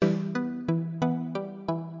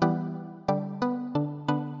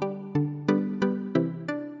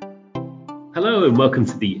Hello and welcome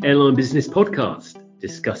to the Airline Business Podcast,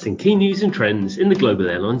 discussing key news and trends in the global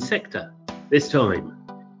airline sector. This time,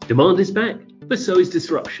 demand is back, but so is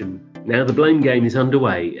disruption. Now the blame game is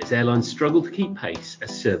underway as airlines struggle to keep pace as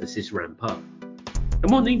services ramp up.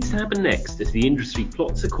 And what needs to happen next as the industry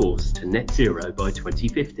plots a course to net zero by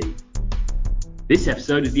 2050? This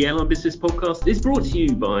episode of the Airline Business Podcast is brought to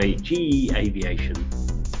you by GE Aviation.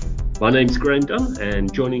 My name's Graham Dunn,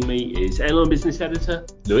 and joining me is Airline Business Editor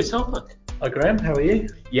Lewis Harper. Hi Graham, how are you?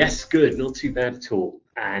 Yes, good, not too bad at all.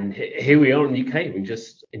 And here we are in the UK. We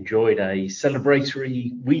just enjoyed a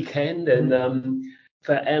celebratory weekend, and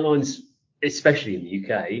for airlines, especially in the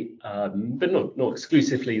UK, but not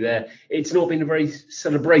exclusively there, it's not been a very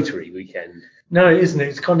celebratory weekend. No, it isn't.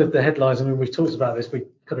 It's kind of the headlines. I mean, we've talked about this. We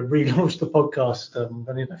kind of relaunched the podcast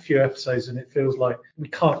only in a few episodes, and it feels like we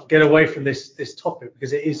can't get away from this topic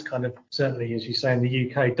because it is kind of certainly, as you say, in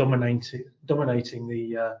the UK, dominating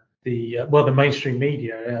the mainstream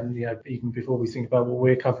media, even before we think about what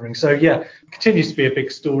we're covering. So yeah, it continues to be a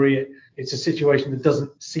big story. It's a situation that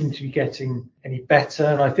doesn't seem to be getting any better.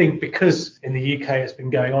 And I think because in the UK it's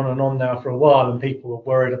been going on and on now for a while, and people are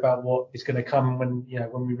worried about what is going to come when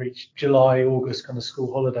we reach July, August kind of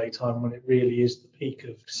school holiday time, when it really is the peak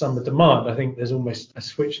of summer demand. I think there's almost a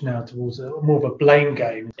switch now towards more of a blame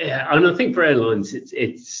game. Yeah, and I think for airlines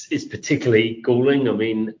it's particularly galling. I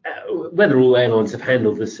mean, whether all airlines have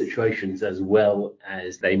handled the situations as well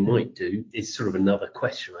as they might do is sort of another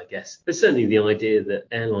question, I guess. But certainly the idea that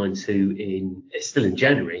airlines who still in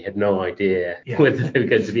January had no idea whether they were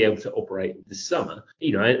going to be able to operate this summer,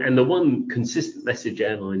 and the one consistent message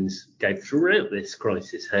airlines gave throughout this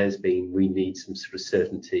crisis has been, we need some sort of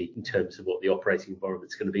certainty in terms of what the operating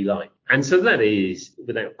environment's going to be like. And so that is,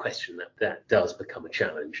 without question, that does become a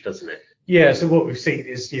challenge, doesn't it? Yeah, so what we've seen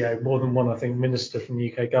is, more than one, I think, minister from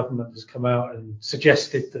the UK government has come out and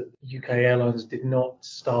suggested that UK airlines did not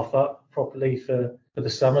staff up properly for the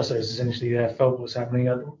summer. So it's essentially their fault what's happening.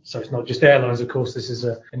 So it's not just airlines, of course, this is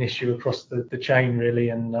an issue across the chain, really,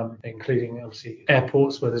 and including, obviously,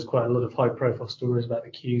 airports, where there's quite a lot of high-profile stories about the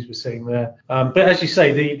queues we're seeing there. But as you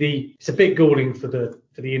say, it's a bit galling for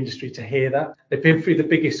the industry to hear that. They've been through the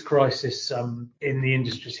biggest crisis in the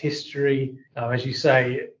industry's history. As you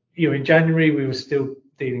say, in January, we were still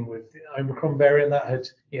dealing with the Omicron variant that had,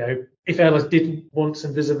 if airlines didn't want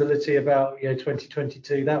some visibility about,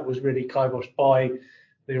 2022, that was really kiboshed by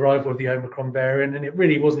the arrival of the Omicron variant. And it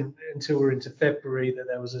really wasn't until we're into February that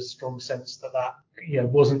there was a strong sense that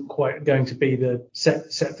wasn't quite going to be the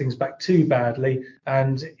set things back too badly.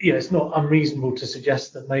 And it's not unreasonable to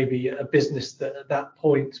suggest that maybe a business that at that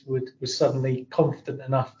point was suddenly confident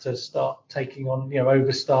enough to start taking on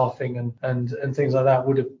overstaffing and things like that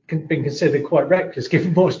would have been considered quite reckless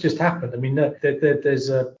given what's just happened. I mean, there's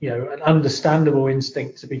an understandable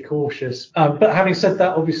instinct to be cautious. But having said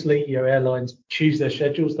that, obviously, airlines choose their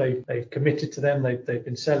schedules. They've committed to them. They've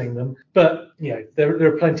been selling them. But there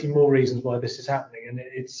are plenty more reasons why this is happening. And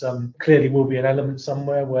it's clearly will be an element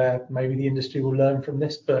somewhere where maybe the industry will learn from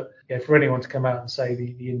this. But for anyone to come out and say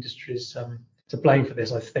the industry is to blame for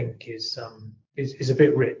this, I think is a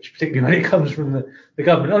bit rich, particularly when it comes from the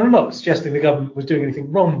government. And I'm not suggesting the government was doing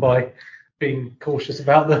anything wrong by being cautious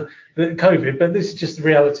about the COVID, but this is just the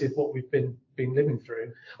reality of what we've been living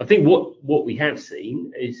through. I think what we have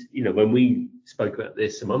seen is, when we spoke about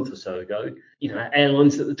this a month or so ago,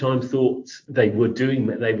 airlines at the time thought they were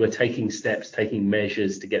taking steps, taking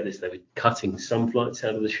measures to get this. They were cutting some flights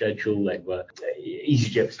out of the schedule.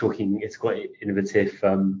 EasyJet was talking, it's quite innovative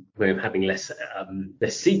way of having less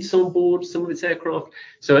seats on board some of its aircraft.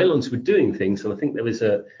 So airlines were doing things, and I think there was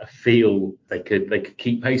a feel they could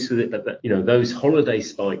keep pace with it. But those holiday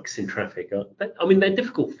spikes in traffic they're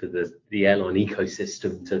difficult for the airline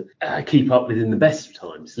ecosystem to keep up with in the best of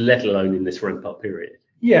times, let alone in this ramp up period.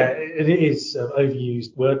 Yeah, it is an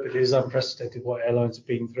overused word, but it is unprecedented what airlines have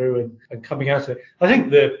been through and coming out of it. I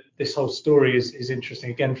think this whole story is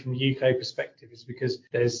interesting, again, from the UK perspective, is because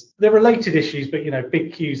they're related issues, but,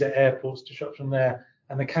 big queues at airports, disruption there,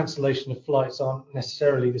 and the cancellation of flights aren't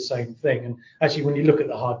necessarily the same thing. And actually, when you look at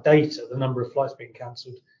the hard data, the number of flights being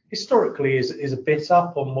cancelled historically is a bit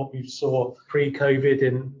up on what we saw pre-COVID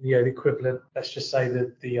in the equivalent, let's just say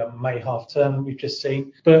the May half term we've just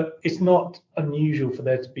seen. But it's not unusual for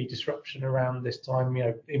there to be disruption around this time,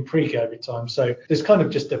 in pre-COVID time. So there's kind of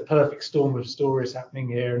just a perfect storm of stories happening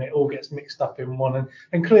here, and it all gets mixed up in one.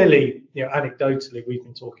 And clearly, anecdotally, we've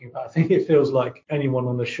been talking about, I think it feels like anyone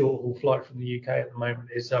on a short-haul flight from the UK at the moment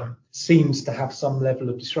seems to have some level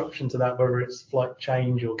of disruption to that, whether it's flight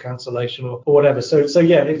change or cancellation or whatever. So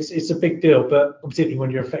yeah, it's a big deal, but particularly when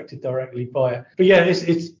you're affected directly by it. But yeah,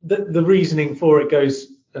 it's the reasoning for it goes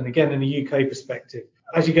And again, in a UK perspective,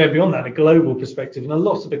 as you go beyond that, a global perspective, in a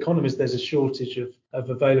lot of economies, there's a shortage of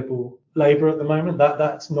available labour at the moment.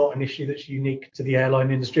 That's not an issue that's unique to the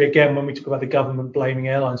airline industry. Again, when we talk about the government blaming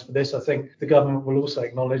airlines for this, I think the government will also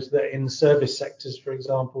acknowledge that in service sectors, for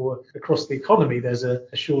example, across the economy, there's a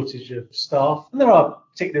shortage of staff. And there are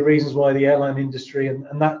particular reasons why the airline industry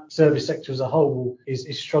and that service sector as a whole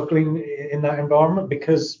is struggling in that environment,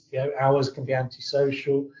 because hours can be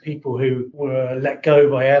antisocial. People who were let go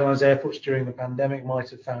by airlines, airports during the pandemic might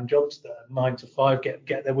have found jobs that are 9 to 5,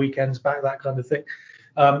 get their weekends back, that kind of thing.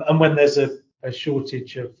 And when there's a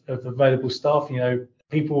shortage of available staff,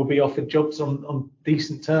 people will be offered jobs on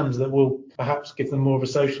decent terms that will perhaps give them more of a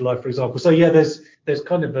social life, for example. So there's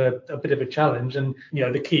kind of a bit of a challenge, and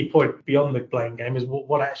the key point beyond the blame game is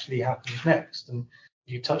what actually happens next. And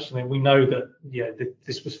you touched on it. We know that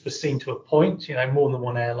this was foreseen to a point. More than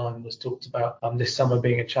one airline was talked about this summer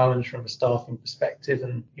being a challenge from a staffing perspective,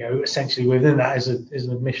 and essentially within that is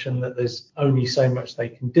an admission that there's only so much they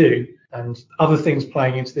can do, and other things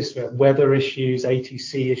playing into this, weather issues,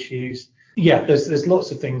 ATC issues. Yeah, there's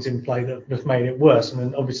lots of things in play that have made it worse, and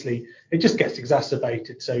then obviously it just gets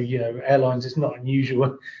exacerbated. So airlines, it's not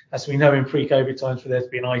unusual, as we know in pre-COVID times, for there to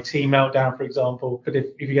be an IT meltdown, for example. But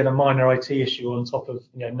if you get a minor IT issue on top of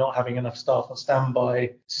not having enough staff on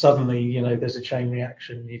standby, suddenly there's a chain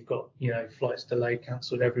reaction. You've got flights delayed,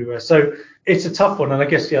 cancelled everywhere. So it's a tough one, and I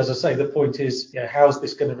guess as I say, the point is how's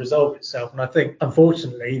this going to resolve itself? And I think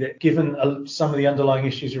unfortunately that given some of the underlying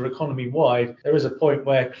issues are economy wide, there is a point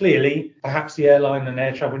where clearly perhaps the airline and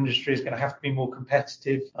air travel industry is going to have to be more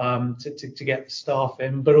competitive to get the staff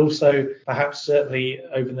in, but also perhaps certainly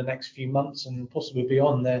over the next few months and possibly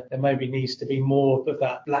beyond, there maybe needs to be more of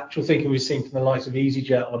that lateral thinking we've seen from the likes of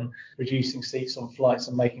EasyJet on reducing seats on flights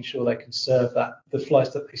and making sure they can serve the flights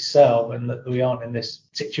that they sell, and that we aren't in this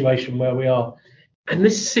situation where we are. And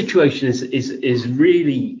this situation is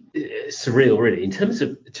really surreal, really, in terms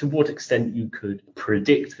of to what extent you could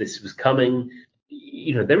predict this was coming.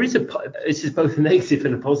 This is both a negative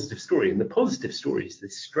and a positive story. And the positive story is the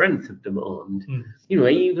strength of demand.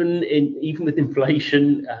 Even with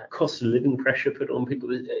inflation, cost of living pressure put on people,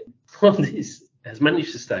 demand has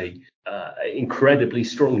managed to stay incredibly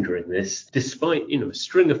strong during this, despite a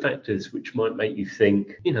string of factors which might make you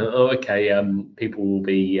think, people will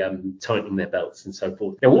be tightening their belts and so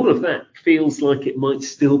forth. Now, all of that feels like it might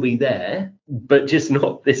still be there, but just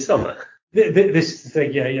not this summer. This is the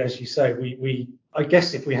thing, as you say, we I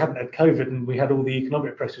guess if we hadn't had COVID and we had all the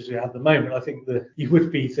economic pressures we have at the moment, I think that you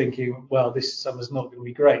would be thinking, well, this summer's not going to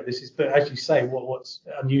be great. But as you say, what's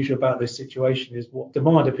unusual about this situation is what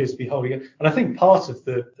demand appears to be holding it. And I think part of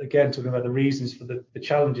talking about the reasons for the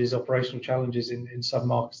challenges, operational challenges in some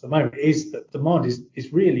markets at the moment, is that demand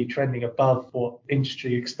is really trending above what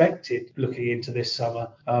industry expected looking into this summer.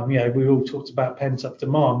 We all talked about pent up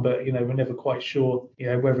demand, but we're never quite sure,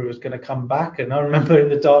 whether it was going to come back. And I remember in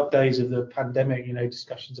the dark days of the pandemic,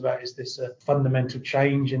 discussions about, is this a fundamental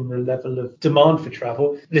change in the level of demand for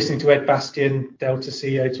travel? Listening to Ed Bastian, Delta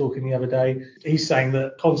CEO, talking the other day, he's saying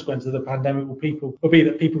that consequence of the pandemic will be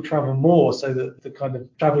that people travel more, so that the kind of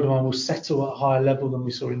travel demand will settle at a higher level than we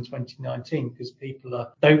saw in 2019, because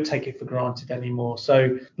people don't take it for granted anymore.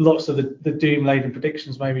 So lots of the doom-laden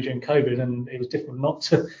predictions maybe during COVID, and it was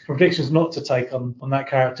difficult predictions not to take on that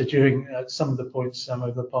character during some of the points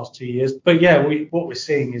over the past 2 years. But what we're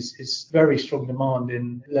seeing is very strong demand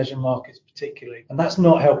in leisure markets particularly, and that's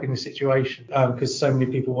not helping the situation because so many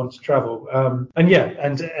people want to travel,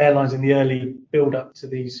 and airlines in the early build up to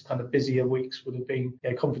these kind of busier weeks would have been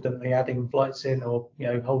confidently adding flights in, or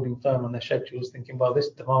holding firm on their schedules, thinking, well, this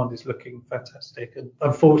demand is looking fantastic. And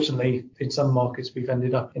unfortunately in some markets we've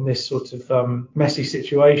ended up in this sort of messy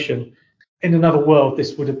situation. In another world,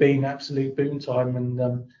 this would have been absolute boom time,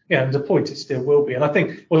 and and the point it still will be. And I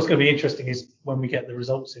think what's going to be interesting is when we get the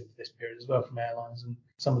results into this period as well from airlines, and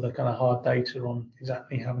some of the kind of hard data on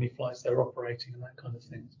exactly how many flights they're operating and that kind of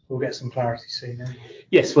thing. We'll get some clarity soon.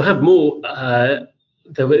 Yes, we'll have more.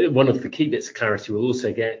 One of the key bits of clarity we'll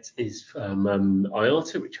also get is from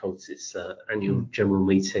IATA, which holds its annual general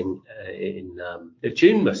meeting in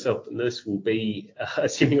June. Myself and this will be,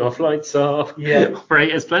 assuming our flights are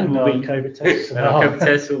operate as planned, will be COVID tests, COVID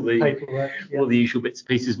tests, all the paperwork, all the usual bits and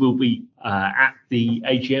pieces. Will be at the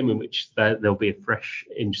AGM, in which there'll be a fresh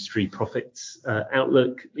industry profits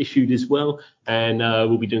outlook issued as well, and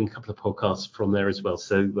we'll be doing a couple of podcasts from there as well.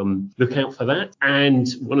 So look out for that.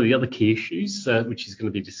 And one of the other key issues, which is going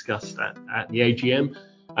to be discussed at the AGM,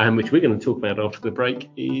 and which we're going to talk about after the break,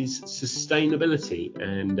 is sustainability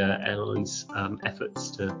and airlines' efforts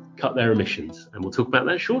to cut their emissions. And we'll talk about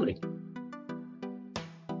that shortly.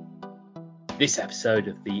 This episode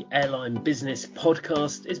of the Airline Business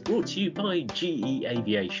Podcast is brought to you by GE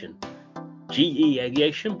Aviation. GE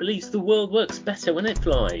Aviation believes the world works better when it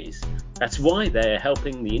flies. That's why they're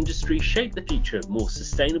helping the industry shape the future of more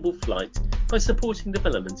sustainable flight by supporting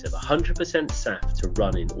development of 100% SAF to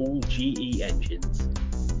run in all GE engines.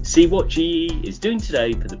 See what GE is doing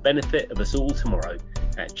today for the benefit of us all tomorrow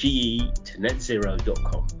at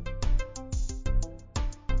ge-to-netzero.com.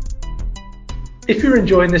 If you're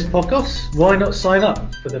enjoying this podcast, why not sign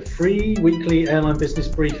up for the free weekly airline business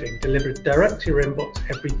briefing delivered direct to your inbox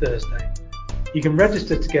every Thursday. You can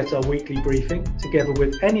register to get our weekly briefing together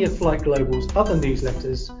with any of Flight Global's other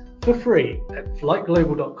newsletters for free at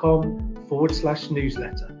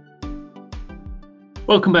flightglobal.com/newsletter.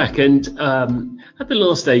 Welcome back, and at the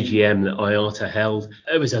last AGM that IATA held,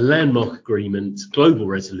 there was a landmark agreement, global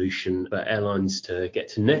resolution for airlines to get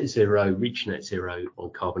to net zero, reach net zero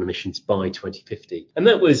on carbon emissions by 2050. And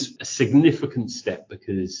that was a significant step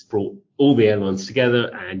because it brought all the airlines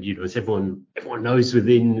together, and as everyone knows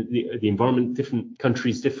within the environment, different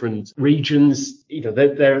countries, different regions,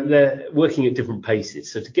 they're working at different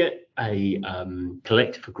paces. So to get a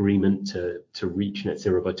collective agreement to reach net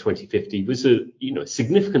zero by 2050 was a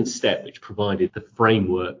significant step which provided the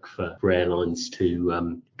framework for airlines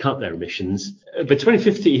to cut their emissions. But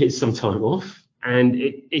 2050 is some time off. And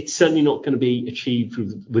it's certainly not going to be achieved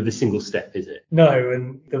with a single step, is it? No,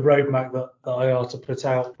 and the roadmap that IATA put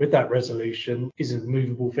out with that resolution is a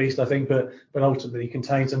movable feast, I think, but ultimately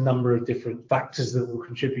contains a number of different factors that will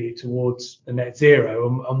contribute towards the net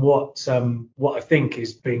zero. And what I think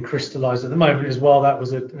is being crystallised at the moment is, while that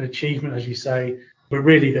was an achievement, as you say, but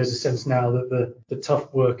really there's a sense now that the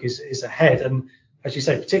tough work is ahead. And as you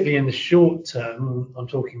say, particularly in the short term, I'm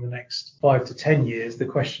talking the next 5 to 10 years, the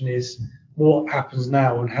question is, what happens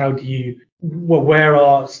now, and how do where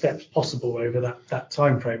are steps possible over that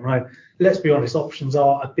time frame, right? Let's be honest, options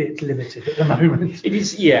are a bit limited at the moment. It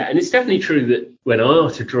is, yeah, and it's definitely true that when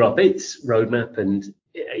IATA drew up its roadmap, and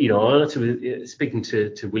IATA was speaking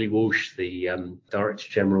to Willie Walsh, the Director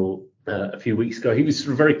General, a few weeks ago, he was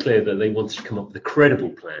sort of very clear that they wanted to come up with a credible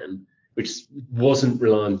plan which wasn't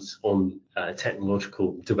reliant on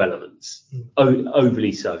technological developments,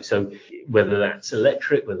 overly so. So whether that's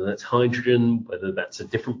electric, whether that's hydrogen, whether that's a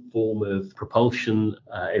different form of propulsion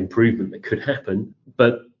improvement that could happen.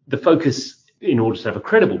 But the focus, in order to have a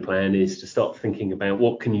credible plan, is to start thinking about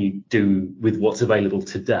what can you do with what's available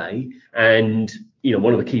today. And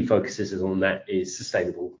one of the key focuses on that is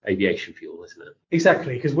sustainable aviation fuel, isn't it?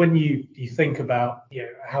 Exactly, because when you think about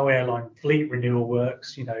how airline fleet renewal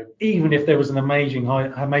works, even if there was an amazing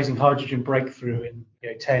hydrogen breakthrough in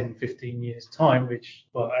 10, 15 years time, which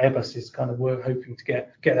Airbus is kind of hoping to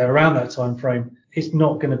get there around that time frame, it's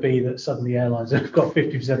not going to be that suddenly airlines have got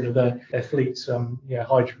 50% of their fleets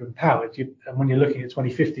hydrogen powered. And when you're looking at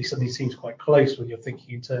 2050, suddenly seems quite close when you're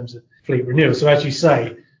thinking in terms of fleet renewal. So as you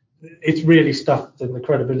say, it's really stuff, and the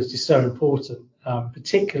credibility is so important,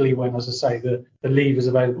 particularly when, as I say, the levers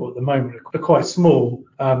available at the moment are quite small.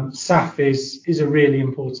 SAF is a really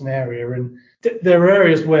important area, and there are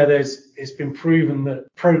areas where it's been proven that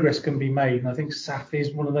progress can be made, and I think SAF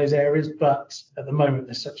is one of those areas, but at the moment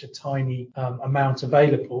there's such a tiny amount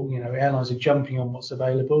available. Airlines are jumping on what's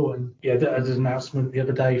available, and there's an announcement the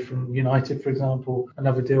other day from United, for example,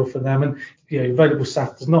 another deal for them, and available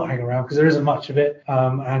SAF does not hang around because there isn't much of it,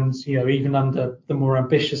 and even under the more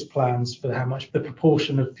ambitious plans for how much the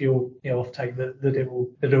proportion of fuel offtake that it will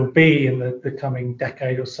be in the coming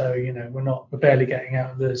decade or so, we're barely getting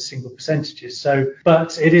out of the single percentages. So,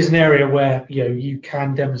 but it is an area where you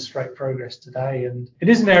can demonstrate progress today, and it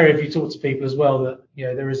is an area, if you talk to people as well, that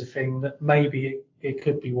there is a thing that maybe it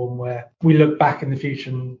could be one where we look back in the future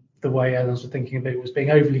and the way airlines were thinking of it was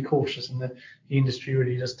being overly cautious, and the industry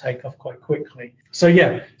really does take off quite quickly. So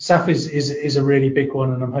SAF is a really big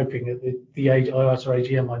one, and I'm hoping that the IATA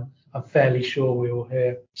AGM, I'm fairly sure we will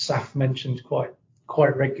hear SAF mentioned quite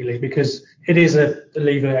regularly, because it is a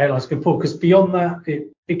lever airlines can pull, because beyond that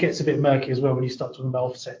it gets a bit murky as well when you start talking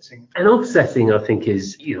about offsetting. And offsetting, I think,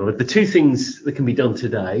 is the two things that can be done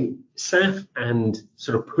today: SAF and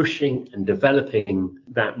sort of pushing and developing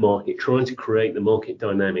that market, trying to create the market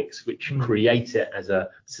dynamics which create it as a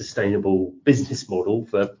sustainable business model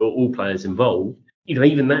for all players involved.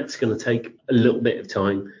 Even that's going to take a little bit of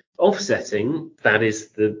time. Offsetting, that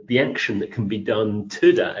is the action that can be done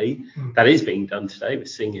today, that is being done today. We're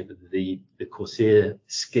seeing it with the CORSIA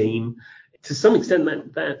scheme. To some extent,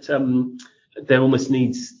 that there almost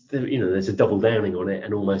needs, there's a double downing on it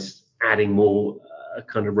and almost adding more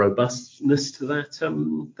kind of robustness to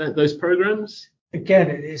those programs. again,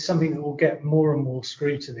 it's something that will get more and more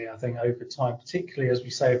scrutiny, I think, over time, particularly as we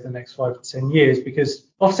say over the next 5 to 10 years, because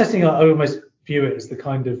offsetting, I almost view it as the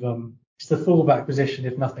kind of it's the fallback position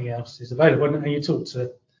if nothing else is available. And you talk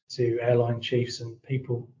to airline chiefs and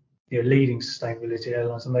people leading sustainability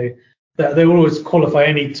airlines, and they always qualify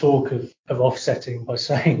any talk of offsetting by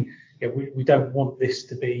saying, we don't want this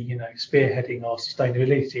to be, spearheading our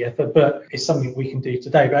sustainability effort, but it's something we can do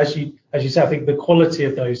today. But as you say, I think the quality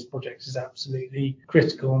of those projects is absolutely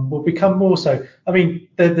critical and will become more so. I mean,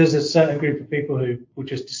 there's a certain group of people who will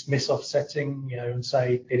just dismiss offsetting, and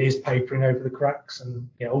say it is papering over the cracks, and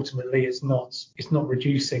ultimately it's not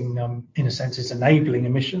reducing, in a sense, it's enabling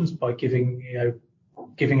emissions by giving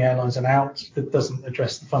airlines an out that doesn't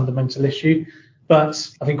address the fundamental issue.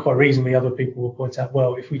 But I think quite reasonably other people will point out,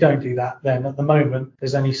 well, if we don't do that, then at the moment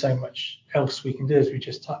there's only so much else we can do, as we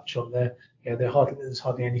just touched on there. There's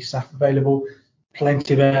hardly any SAF available.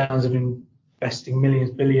 Plenty of airlines have been investing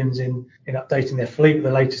millions, billions in updating their fleet with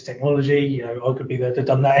the latest technology. Arguably they'd have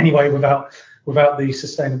done that anyway without the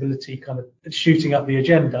sustainability kind of shooting up the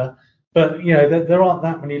agenda. But there aren't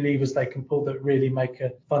that many levers they can pull that really make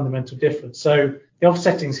a fundamental difference. So the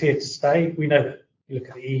offsetting's here to stay. We know that. You look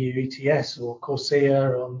at the EU ETS or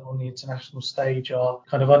CORSIA on the international stage are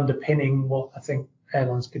kind of underpinning what I think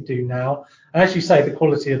airlines could do now. And as you say, the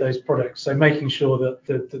quality of those products, so making sure that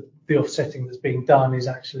the offsetting that's being done is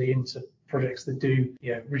actually into projects that do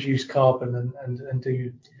reduce carbon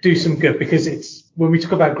and do some good. Because it's when we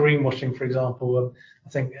talk about greenwashing, for example, I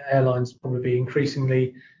think airlines probably be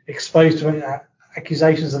increasingly exposed to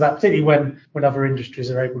accusations of that, particularly when other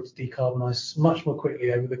industries are able to decarbonise much more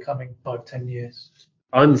quickly over the coming 5-10 years.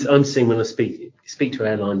 I'm seeing when I speak to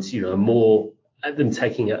airlines, more at them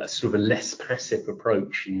taking a sort of a less passive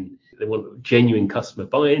approach, and they want genuine customer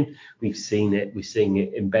buy-in. We're seeing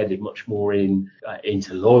it embedded much more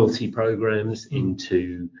into loyalty programs,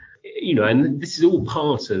 into and this is all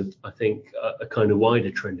part of, I think, a kind of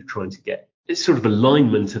wider trend of trying to get sort of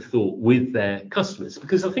alignment of thought with their customers,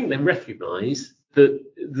 because I think they recognise that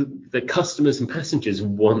the customers and passengers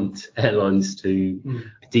want airlines to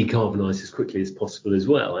decarbonise as quickly as possible as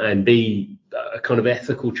well, and be a kind of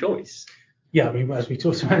ethical choice. Yeah, I mean, as we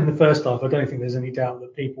talked about in the first half, I don't think there's any doubt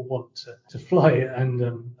that people want to fly it,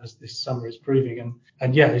 and as this summer is proving,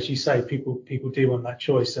 and yeah, as you say, people do want that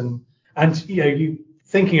choice, and you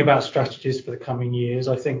thinking about strategies for the coming years,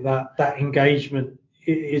 I think that engagement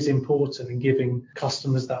is important, in giving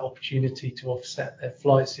customers that opportunity to offset their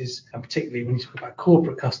flights and particularly when you talk about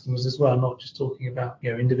corporate customers as well, not just talking about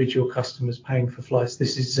individual customers paying for flights.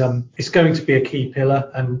 This is it's going to be a key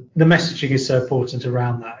pillar, and the messaging is so important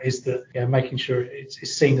around that, is that making sure it's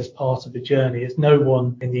seen as part of the journey. As no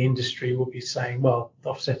one in the industry will be saying, well,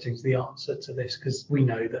 offsetting is the answer to this, because we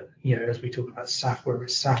know that as we talk about SAF, whether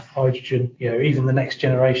it's SAF, hydrogen, even the next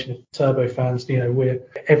generation of turbofans,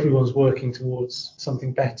 everyone's working towards something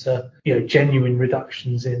better, genuine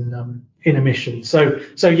reductions in emissions. So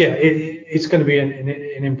yeah, it's going to be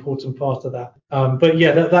an important part of that. But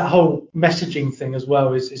yeah, that whole messaging thing as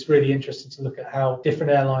well is really interesting to look at how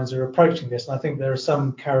different airlines are approaching this. And I think there are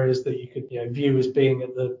some carriers that you could view as being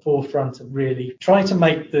at the forefront of really trying to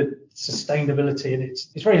make the sustainability, and it's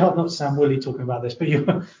very hard not to sound woolly talking about this, but you're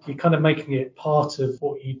kind of making it part of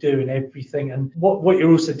what you do in everything. And what you're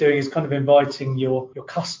also doing is kind of inviting your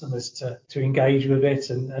customers to engage with it,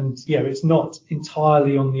 and it's not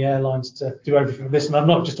entirely on the airlines to do everything with this. And I'm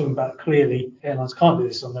not just talking about, clearly airlines can't do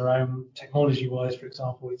this on their own technology wise, for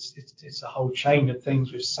example. It's a whole chain of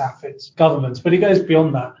things with SAF, it's governments, but it goes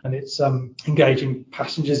beyond that, and it's engaging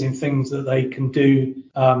passengers in things that they can do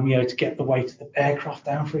to get the weight of the aircraft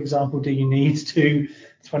down, for example. Do you need 2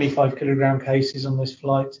 25 kilogram cases on this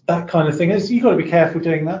flight? That kind of thing. You've got to be careful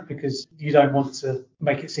doing that, because you don't want to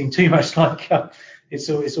make it seem too much like it's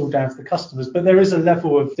all down to the customers. But there is a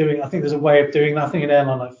level of doing, I think there's a way of doing that. I think an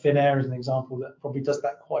airline like Finnair is an example that probably does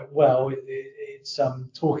that quite well. It's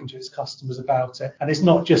talking to its customers about it. And it's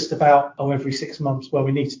not just about, every 6 months, well,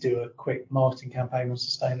 we need to do a quick marketing campaign on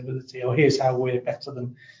sustainability, or here's how we're better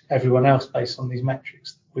than everyone else based on these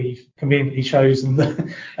metrics that we've conveniently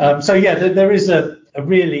chosen. So yeah, there is a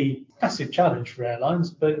really massive challenge for airlines,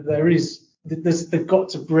 but they've got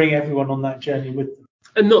to bring everyone on that journey with them.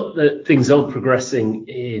 And not that things aren't progressing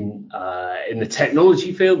in the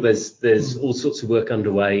technology field. There's all sorts of work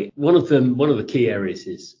underway. One of the key areas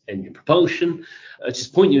is engine propulsion.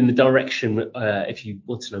 Just point you in the direction if you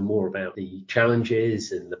want to know more about the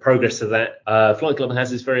challenges and the progress of that. Flight Club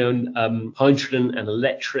has its very own hydrogen and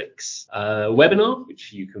electrics webinar,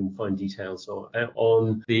 which you can find details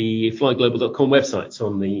on the flightglobal.com website. It's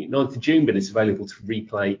on the 9th of June, but it's available to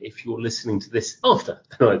replay if you're listening to this after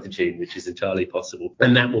the 9th of June, which is entirely possible.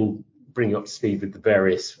 And that will bring you up to speed with the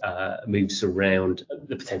various moves around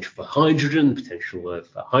the potential for hydrogen, the potential of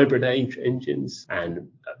hybrid engines and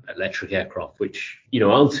electric aircraft, which,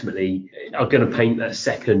 ultimately are going to paint that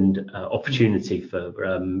second opportunity for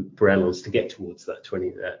airlines to get towards that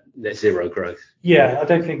net zero growth. Yeah, I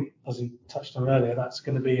don't think, as we touched on earlier, that's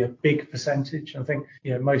going to be a big percentage. I think,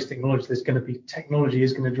 most acknowledge technology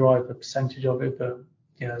is going to drive a percentage of it, but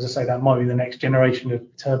as I say, that might be the next generation of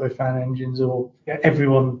turbofan engines, or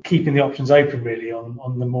everyone keeping the options open really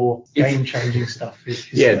on the more game-changing stuff.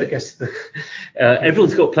 I guess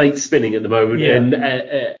everyone's got plates spinning at the moment, and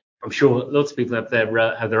I'm sure lots of people have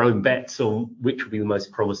their own bets on which will be the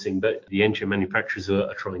most promising. But the engine manufacturers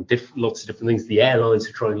are trying lots of different things. The airlines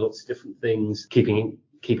are trying lots of different things, keeping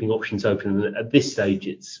options open. And at this stage,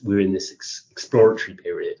 we're in this exploratory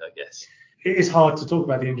period, I guess. It is hard to talk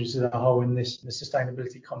about the industry as a whole in the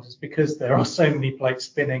sustainability context because there are so many plates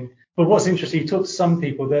spinning. But what's interesting, you talk to some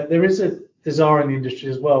people, there is a desire in the industry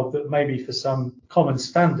as well that maybe for some common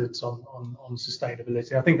standards on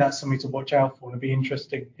sustainability. I think that's something to watch out for, and it'd be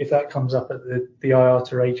interesting if that comes up at the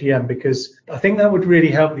IATA AGM, because I think that would really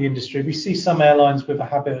help the industry. We see some airlines with a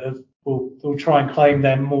habit of will try and claim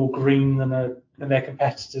they're more green than their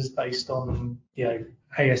competitors based on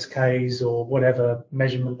ASKs or whatever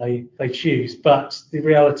measurement they choose. But the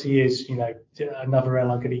reality is, another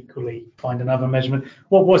airline could equally find another measurement.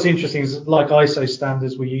 What's interesting is, like ISO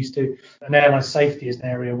standards we're used to, and airline safety is an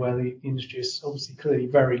area where the industry is obviously clearly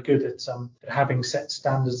very good at having set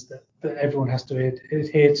standards that everyone has to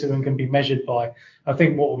adhere to and can be measured by. I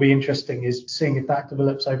think what will be interesting is seeing if that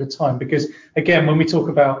develops over time, because again, when we talk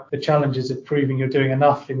about the challenges of proving you're doing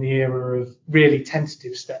enough in the era of really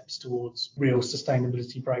tentative steps towards real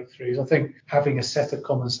sustainability breakthroughs, I think having a set of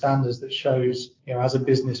common standards that shows, as a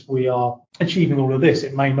business we are achieving all of this.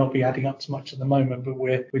 It may not be adding up to much at the moment, but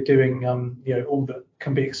we're doing all that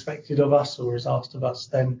can be expected of us or is asked of us,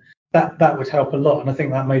 then that would help a lot. And I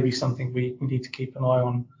think that may be something we need to keep an eye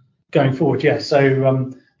on going forward. So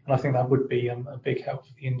and I think that would be a big help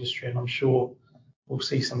for the industry, and I'm sure we'll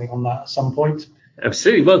see something on that at some point.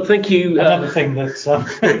 Absolutely. Well, thank you. Another thing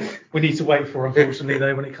that we need to wait for, unfortunately,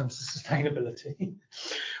 though, when it comes to sustainability.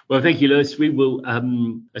 Well, thank you, Lewis. We will,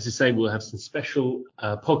 as I say, we'll have some special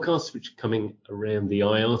podcasts which are coming around the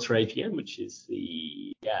IATA AGM, which is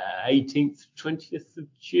the 18th, 20th of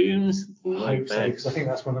June, something like that. I hope so, because I think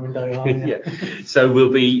that's when I'm in Doha. Yeah. So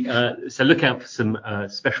we'll be, so look out for some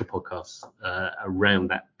special podcasts around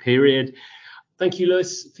that period. Thank you,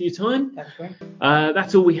 Lewis, for your time. Thanks, Greg.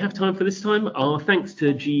 That's all we have time for this time. Our thanks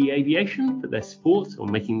to GE Aviation for their support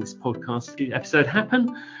on making this podcast episode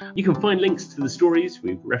happen. You can find links to the stories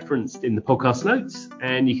we've referenced in the podcast notes,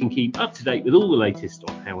 and you can keep up to date with all the latest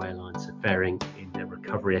on how airlines are faring in their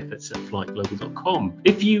recovery efforts at flightglobal.com.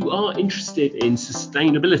 If you are interested in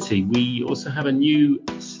sustainability, we also have a new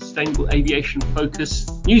sustainable aviation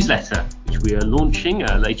focused newsletter, which we are launching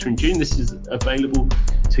later in June. This is available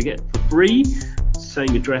to get for free.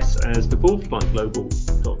 Same address as before,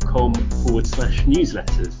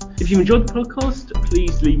 flightglobal.com/newsletters. If you enjoyed the podcast,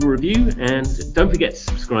 please leave a review and don't forget to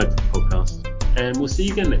subscribe to the podcast. And we'll see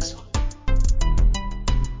you again next time.